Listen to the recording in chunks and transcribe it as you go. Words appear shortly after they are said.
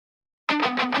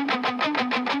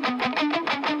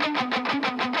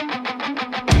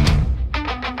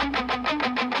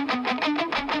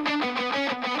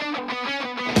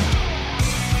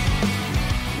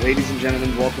Ladies and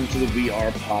gentlemen, welcome to the We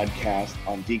Are podcast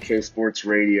on DK Sports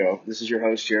Radio. This is your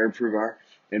host, Jared Prugar,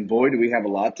 and boy, do we have a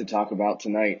lot to talk about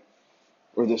tonight,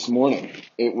 or this morning.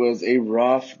 It was a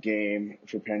rough game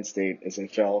for Penn State as they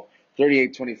fell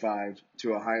 38-25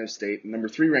 to Ohio State, number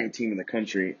 3 ranked team in the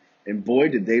country, and boy,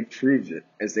 did they prove it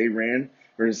as they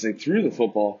threw the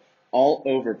football all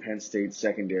over Penn State's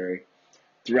secondary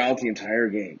throughout the entire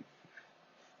game.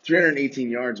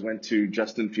 318 yards went to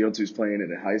Justin Fields, who's playing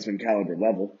at a Heisman caliber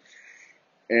level,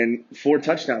 and 4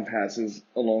 touchdown passes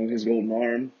along his golden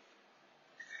arm.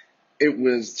 It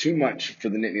was too much for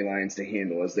the Nittany Lions to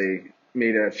handle as they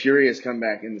made a furious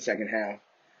comeback in the second half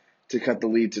to cut the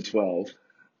lead to 12,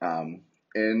 and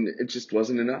it just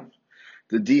wasn't enough.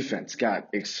 The defense got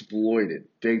exploited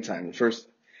big time. The first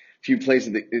few plays,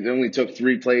 it only took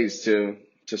 3 plays to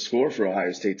score for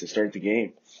Ohio State to start the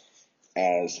game,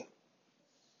 as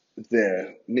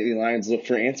the Nittany Lions look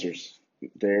for answers.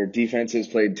 Their defense has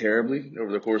played terribly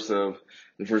over the course of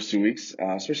the first 2 weeks,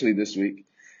 especially this week.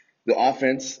 The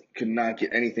offense could not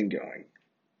get anything going.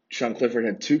 Sean Clifford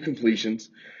had 2 completions.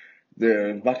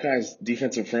 The Buckeyes'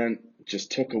 defensive front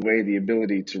just took away the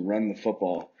ability to run the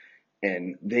football,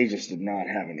 and they just did not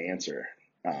have an answer.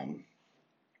 And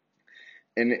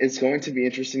it's going to be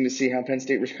interesting to see how Penn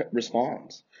State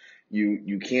responds.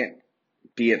 You can't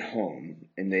be at home,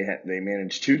 and they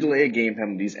managed 2 delay of game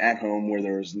penalties at home where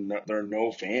there are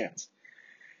no fans.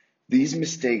 These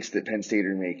mistakes that Penn State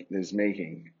is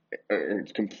making are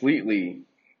completely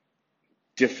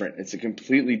different. It's a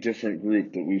completely different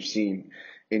group that we've seen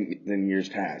than years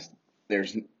past.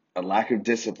 There's a lack of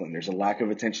discipline. There's a lack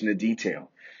of attention to detail.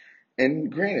 And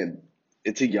granted,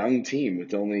 it's a young team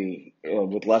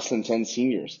with less than 10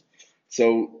 seniors.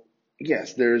 So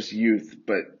yes, there's youth,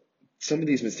 but some of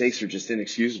these mistakes are just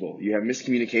inexcusable. You have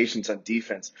miscommunications on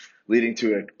defense leading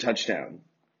to a touchdown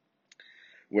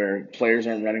where players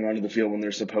aren't running onto the field when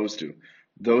they're supposed to.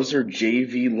 Those are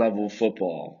JV level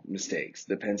football mistakes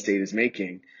that Penn State is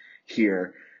making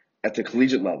here at the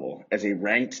collegiate level as a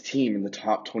ranked team in the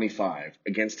top 25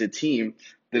 against a team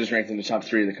that is ranked in the top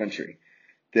 3 of the country.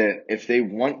 That if they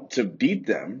want to beat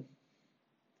them,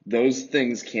 those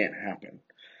things can't happen.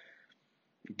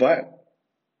 But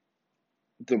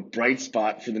the bright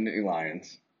spot for the Nittany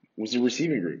Lions was the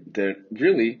receiving group that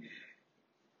really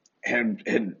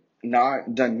had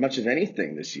not done much of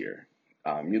anything this year.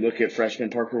 You look at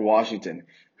freshman Parker Washington,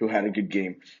 who had a good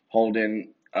game, hauled in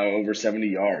over 70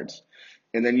 yards.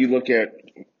 And then you look at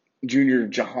junior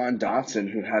Jahan Dotson,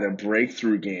 who had a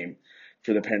breakthrough game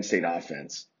for the Penn State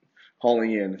offense,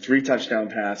 hauling in 3 touchdown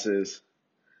passes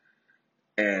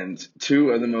and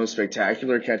 2 of the most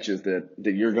spectacular catches that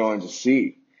you're going to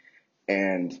see.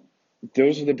 And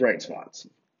those are the bright spots.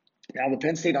 Now the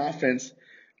Penn State offense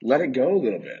let it go a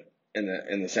little bit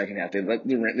in the second half.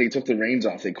 They took the reins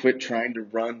off. They quit trying to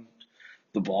run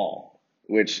the ball,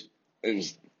 which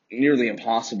is nearly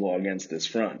impossible against this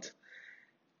front.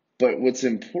 But what's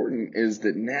important is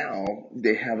that now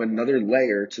they have another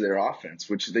layer to their offense,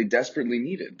 which they desperately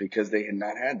needed because they had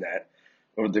not had that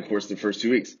over the course of the first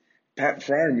 2 weeks. Pat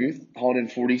Freiermuth hauled in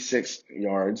 46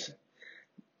 yards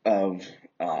of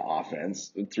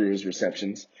offense through his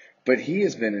receptions, but he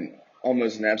has been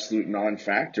almost an absolute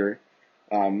non-factor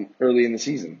early in the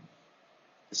season.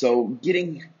 So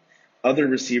getting other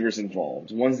receivers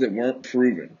involved, ones that weren't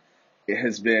proven, it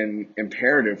has been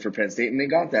imperative for Penn State, and they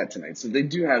got that tonight. So they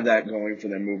do have that going for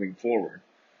them moving forward.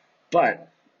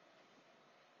 But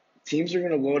teams are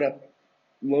going to load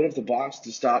up the box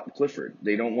to stop Clifford.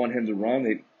 They don't want him to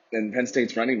run. And Penn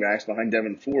State's running backs behind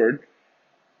Devin Ford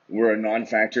were a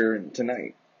non-factor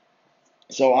tonight.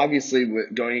 So obviously,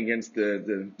 going against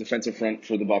the defensive front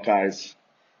for the Buckeyes,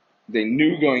 they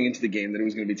knew going into the game that it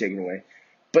was going to be taken away.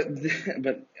 But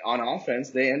on offense,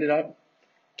 they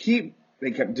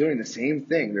kept doing the same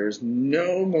thing. There was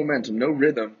no momentum, no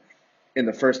rhythm in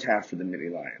the first half for the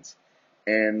Nittany Lions.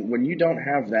 And when you don't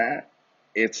have that,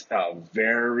 it's a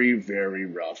very, very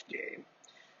rough game.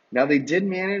 Now, they did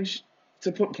manage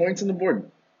to put points on the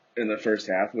board in the first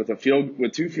half with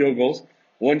 2 field goals,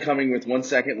 one coming with 1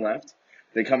 second left.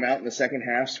 They come out in the second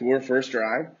half, score first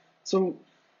drive. So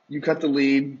you cut the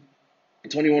lead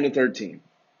 21-13.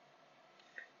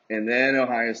 And then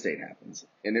Ohio State happens.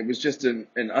 And it was just an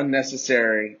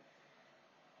unnecessary,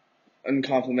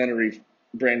 uncomplimentary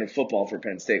brand of football for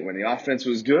Penn State. When the offense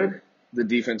was good, the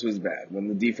defense was bad. When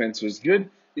the defense was good,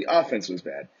 the offense was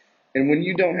bad. And when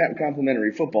you don't have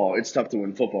complimentary football, it's tough to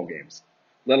win football games,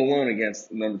 let alone against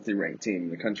the number 3 ranked team in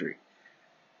the country.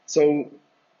 So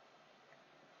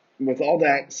with all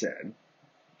that said,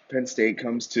 Penn State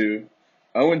comes to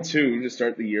 0-2 to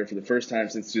start the year for the first time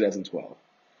since 2012.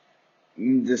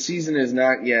 The season is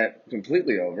not yet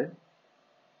completely over.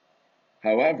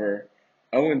 However,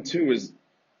 0-2 is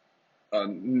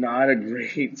not a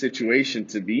great situation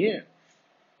to be in.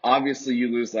 Obviously, you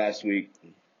lose last week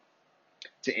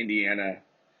to Indiana.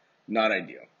 Not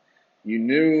ideal. You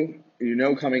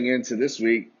know coming into this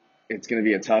week, it's going to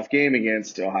be a tough game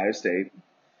against Ohio State.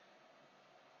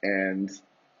 And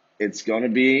it's going to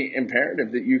be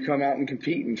imperative that you come out and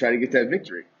compete and try to get that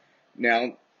victory.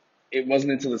 Now, it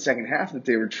wasn't until the second half that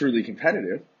they were truly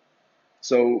competitive.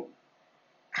 So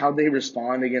how they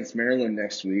respond against Maryland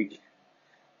next week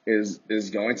is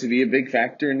going to be a big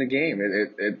factor in the game.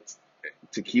 It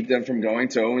to keep them from going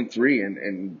to 0-3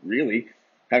 and really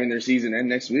having their season end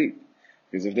next week.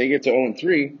 Because if they get to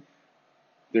 0-3,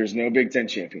 there's no Big Ten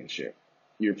championship.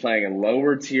 You're playing a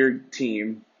lower tier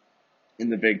team in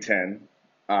the Big Ten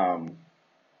on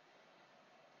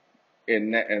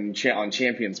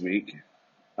Champions Week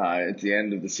at the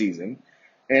end of the season.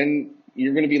 And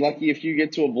you're going to be lucky if you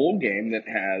get to a bowl game that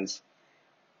has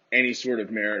any sort of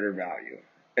merit or value.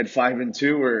 At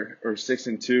 5-2 or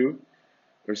 6-2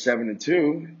 or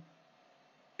 7-2,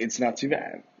 it's not too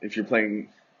bad if you're playing,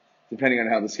 depending on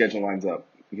how the schedule lines up.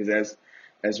 Because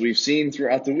as we've seen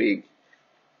throughout the week,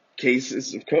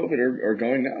 cases of COVID are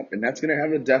going up, and that's going to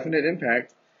have a definite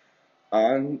impact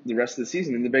on the rest of the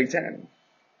season in the Big Ten.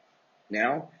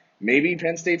 Now, maybe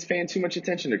Penn State's paying too much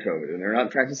attention to COVID, and they're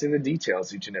not practicing the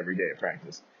details each and every day of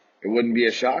practice. It wouldn't be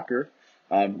a shocker.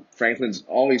 Franklin's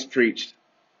always preached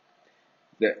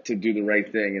that to do the right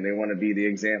thing, and they want to be the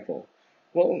example.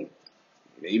 Well,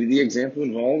 maybe the example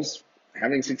involves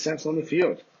having success on the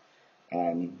field.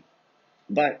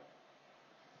 But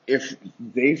if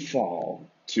they fall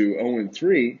to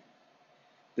 0-3,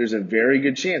 there's a very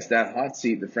good chance that hot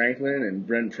seat that Franklin and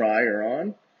Brent Pry are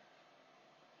on,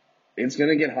 it's going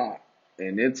to get hot.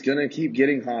 And it's going to keep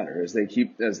getting hotter as they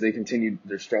continue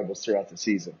their struggles throughout the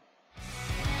season.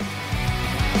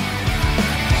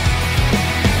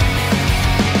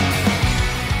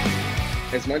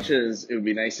 As much as it would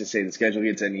be nice to say the schedule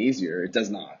gets any easier, it does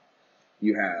not.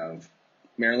 You have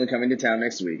Maryland coming to town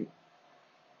next week.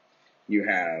 You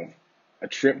have a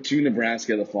trip to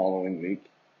Nebraska the following week.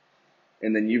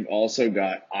 And then you've also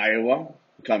got Iowa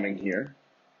coming here,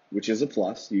 which is a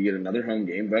plus. You get another home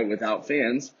game, but without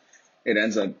fans, it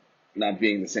ends up not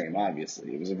being the same,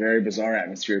 obviously. It was a very bizarre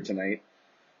atmosphere tonight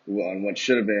on what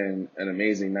should have been an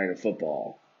amazing night of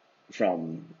football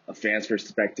from a fan's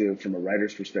perspective, from a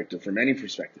writer's perspective, from any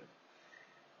perspective.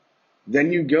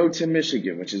 Then you go to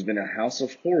Michigan, which has been a house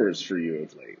of horrors for you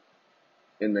of late.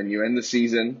 And then you end the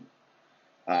season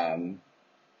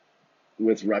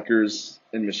with Rutgers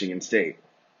and Michigan State.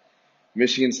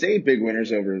 Michigan State, big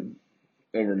winners over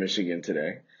Michigan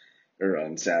today, or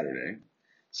on Saturday.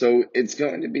 So it's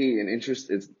going to be an interest.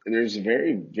 There's a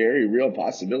very, very real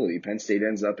possibility Penn State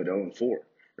ends up at 0-4 or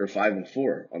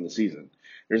 5-4 on the season.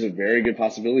 There's a very good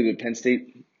possibility that Penn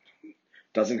State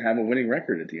doesn't have a winning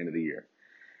record at the end of the year.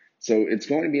 So it's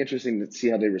going to be interesting to see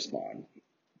how they respond.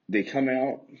 They come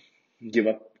out, give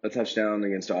up a touchdown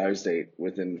against Ohio State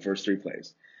within the first 3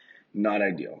 plays. Not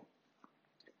ideal.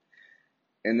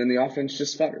 And then the offense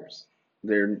just sputters.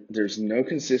 There's no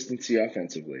consistency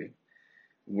offensively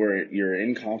where you're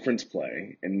in conference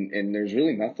play and there's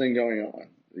really nothing going on.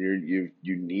 You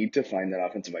need to find that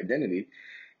offensive identity.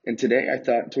 And today I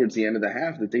thought towards the end of the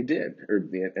half that they did, or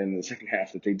in the second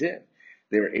half that they did.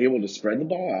 They were able to spread the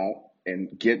ball out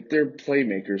and get their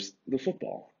playmakers the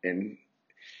football. And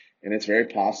it's very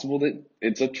possible that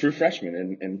it's a true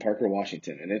freshman in Parker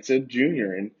Washington, and it's a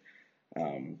junior in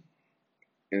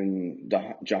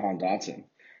Jahan Dotson.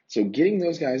 So getting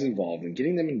those guys involved and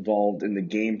getting them involved in the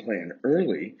game plan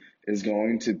early is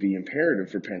going to be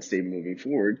imperative for Penn State moving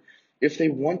forward if they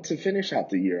want to finish out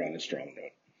the year on a strong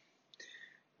note,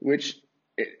 which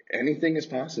anything is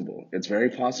possible. It's very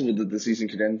possible that the season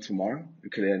could end tomorrow.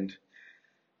 It could end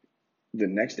the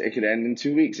next day. It could end in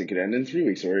 2 weeks. It could end in 3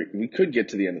 weeks, or we could get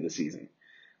to the end of the season.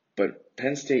 But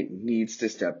Penn State needs to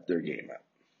step their game up.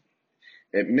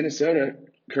 At Minnesota,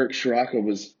 Kirk Ciarrocca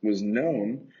was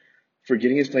known for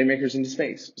getting his playmakers into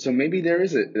space. So maybe there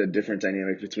is a different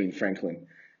dynamic between Franklin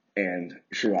and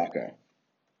Ciarrocca.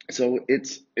 So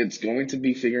it's going to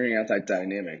be figuring out that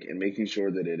dynamic and making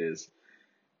sure that it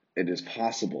is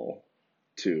possible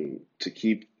to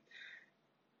keep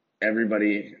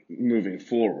everybody moving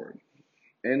forward.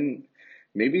 And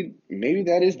maybe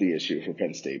that is the issue for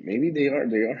Penn State. Maybe they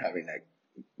are having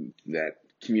that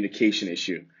communication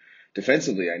issue.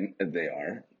 Defensively, they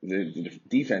are. The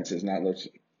defense has not looked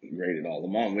great at all.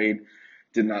 Lamont Wade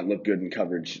did not look good in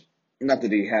coverage. Not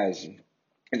that he has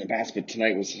in the past, but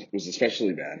tonight was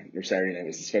especially bad, or Saturday night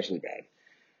was especially bad.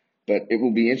 But it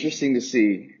will be interesting to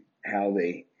see how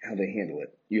they handle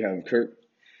it. You have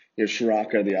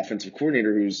Ciarrocca, the offensive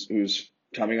coordinator, who's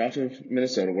coming off of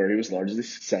Minnesota, where he was largely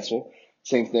successful.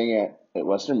 Same thing at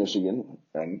Western Michigan,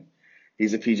 and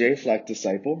he's a PJ Fleck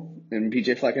disciple. And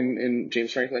PJ Fleck and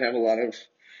James Franklin have a lot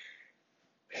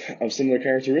of similar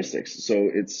characteristics. So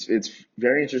it's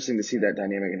very interesting to see that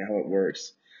dynamic and how it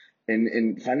works,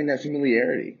 and finding that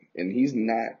familiarity. And he's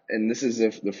not, and this is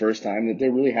the first time that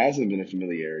there really hasn't been a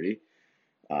familiarity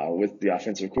with the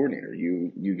offensive coordinator.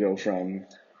 You go from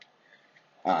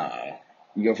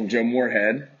Joe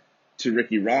Moorhead to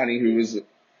Ricky Ronnie, who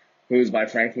was by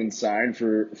Franklin's side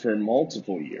for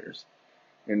multiple years,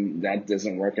 and that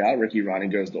doesn't work out. Ricky Ronnie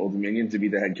goes to Old Dominion to be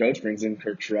the head coach, brings in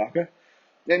Kirk Ciarrocca.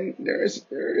 Then there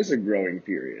is a growing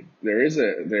period. There is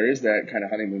that kind of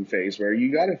honeymoon phase where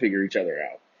you got to figure each other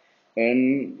out,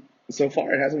 and so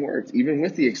far it hasn't worked, even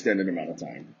with the extended amount of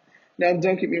time. Now,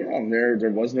 don't get me wrong. There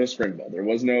was no spring ball. There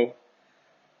was no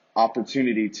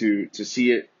opportunity to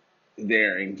see it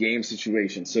there in game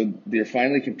situations. So they're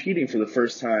finally competing for the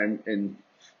first time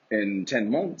in 10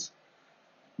 months.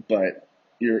 But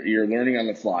you're learning on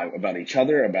the fly about each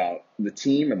other, about the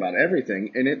team, about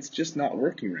everything, and it's just not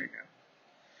working right now.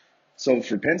 So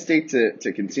for Penn State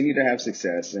to continue to have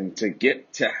success and to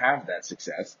get to have that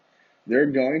success, they're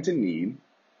going to need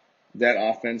that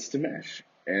offense to mesh.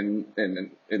 And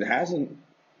it hasn't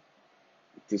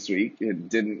this week. It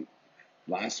didn't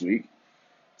last week.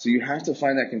 So you have to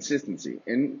find that consistency,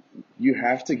 and you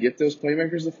have to get those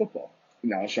playmakers the football.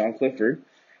 Now, Sean Clifford,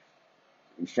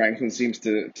 Franklin seems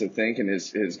to think and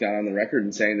has got on the record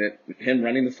in saying that him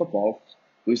running the football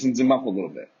loosens him up a little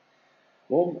bit.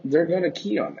 Well, they're going to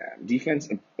key on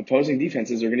that. Opposing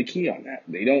defenses are going to key on that.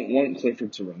 They don't want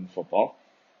Clifford to run the football.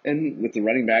 And with the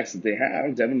running backs that they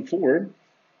have, Devin Ford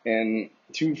and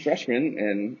two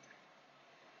freshmen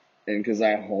and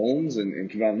Keziah Holmes and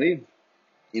Kevon Lee,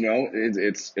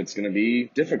 it's going to be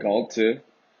difficult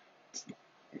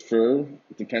for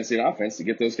the Penn State offense to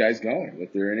get those guys going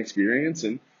with their inexperience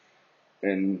and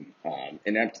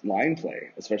inept line play,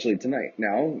 especially tonight.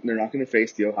 Now, they're not going to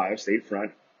face the Ohio State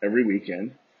front every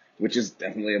weekend, which is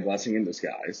definitely a blessing in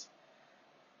disguise.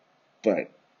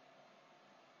 But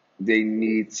they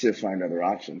need to find other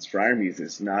options. Freiermuth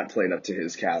is not played up to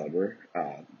his caliber.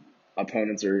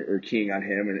 Opponents are keying on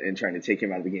him and trying to take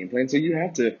him out of the game plan. So you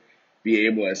have to be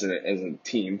able as a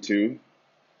team to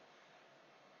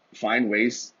find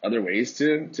other ways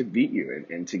to beat you.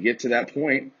 And to get to that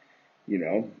point,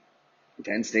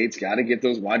 Penn State's got to get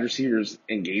those wide receivers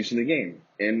engaged in the game.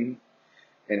 And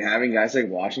having guys like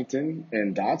Washington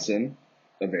and Dotson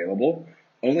available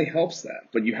only helps that.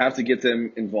 But you have to get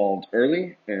them involved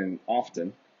early and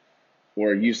often,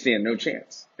 or you stand no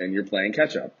chance and you're playing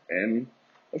catch up. And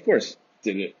of course,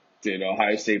 did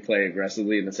Ohio State play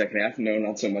aggressively in the second half? No,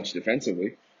 not so much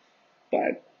defensively.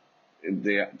 But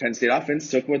the Penn State offense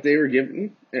took what they were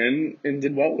given and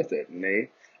did well with it. And they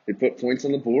put points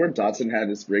on the board. Dotson had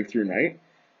this breakthrough night.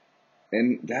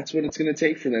 And that's what it's going to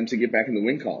take for them to get back in the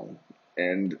win column.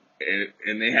 And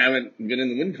they haven't been in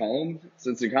the win column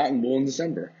since the Cotton Bowl in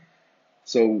December.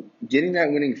 So getting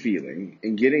that winning feeling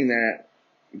and getting that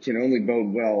can only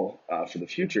bode well for the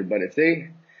future. But if they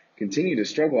continue to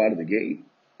struggle out of the gate,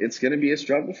 it's going to be a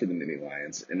struggle for the Nittany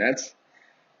Lions. And that's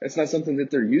not something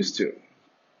that they're used to.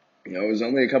 It was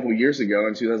only a couple years ago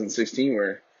in 2016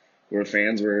 where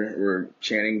fans were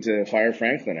chanting to fire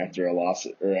Franklin after a loss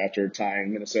or after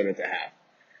tying Minnesota at the half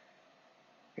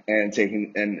and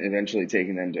eventually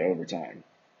taking them to overtime.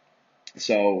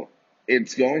 So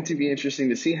it's going to be interesting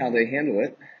to see how they handle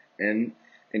it and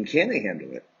can they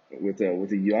handle it with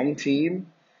a young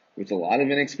team with a lot of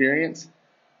inexperience.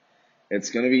 It's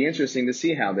going to be interesting to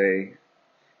see how they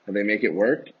make it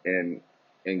work and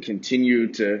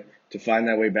continue to find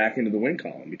that way back into the win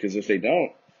column, because if they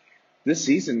don't, this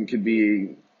season could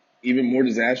be even more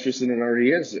disastrous than it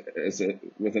already is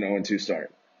with an 0-2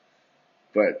 start.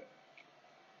 But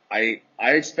I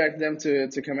expect them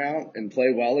to come out and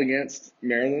play well against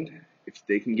Maryland if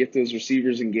they can get those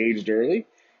receivers engaged early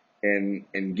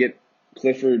and get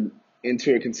Clifford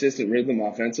into a consistent rhythm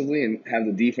offensively and have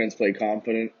the defense play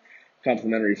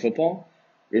complementary football.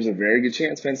 There's a very good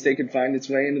chance Penn State could find its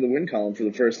way into the win column for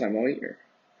the first time all year.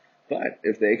 But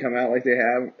if they come out like they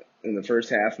have in the first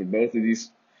half of both of these,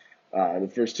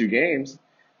 the first two games,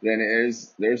 then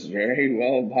there's very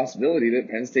well a possibility that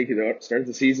Penn State could start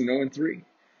the season 0-3.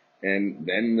 And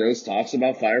then those talks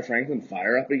about fire Franklin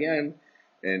fire up again,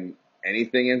 and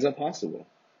anything ends up possible.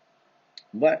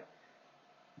 But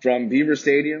from Beaver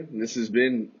Stadium, this has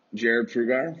been Jared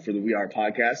Prugar for the We Are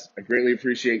podcast. I greatly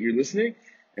appreciate you listening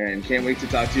and can't wait to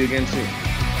talk to you again soon.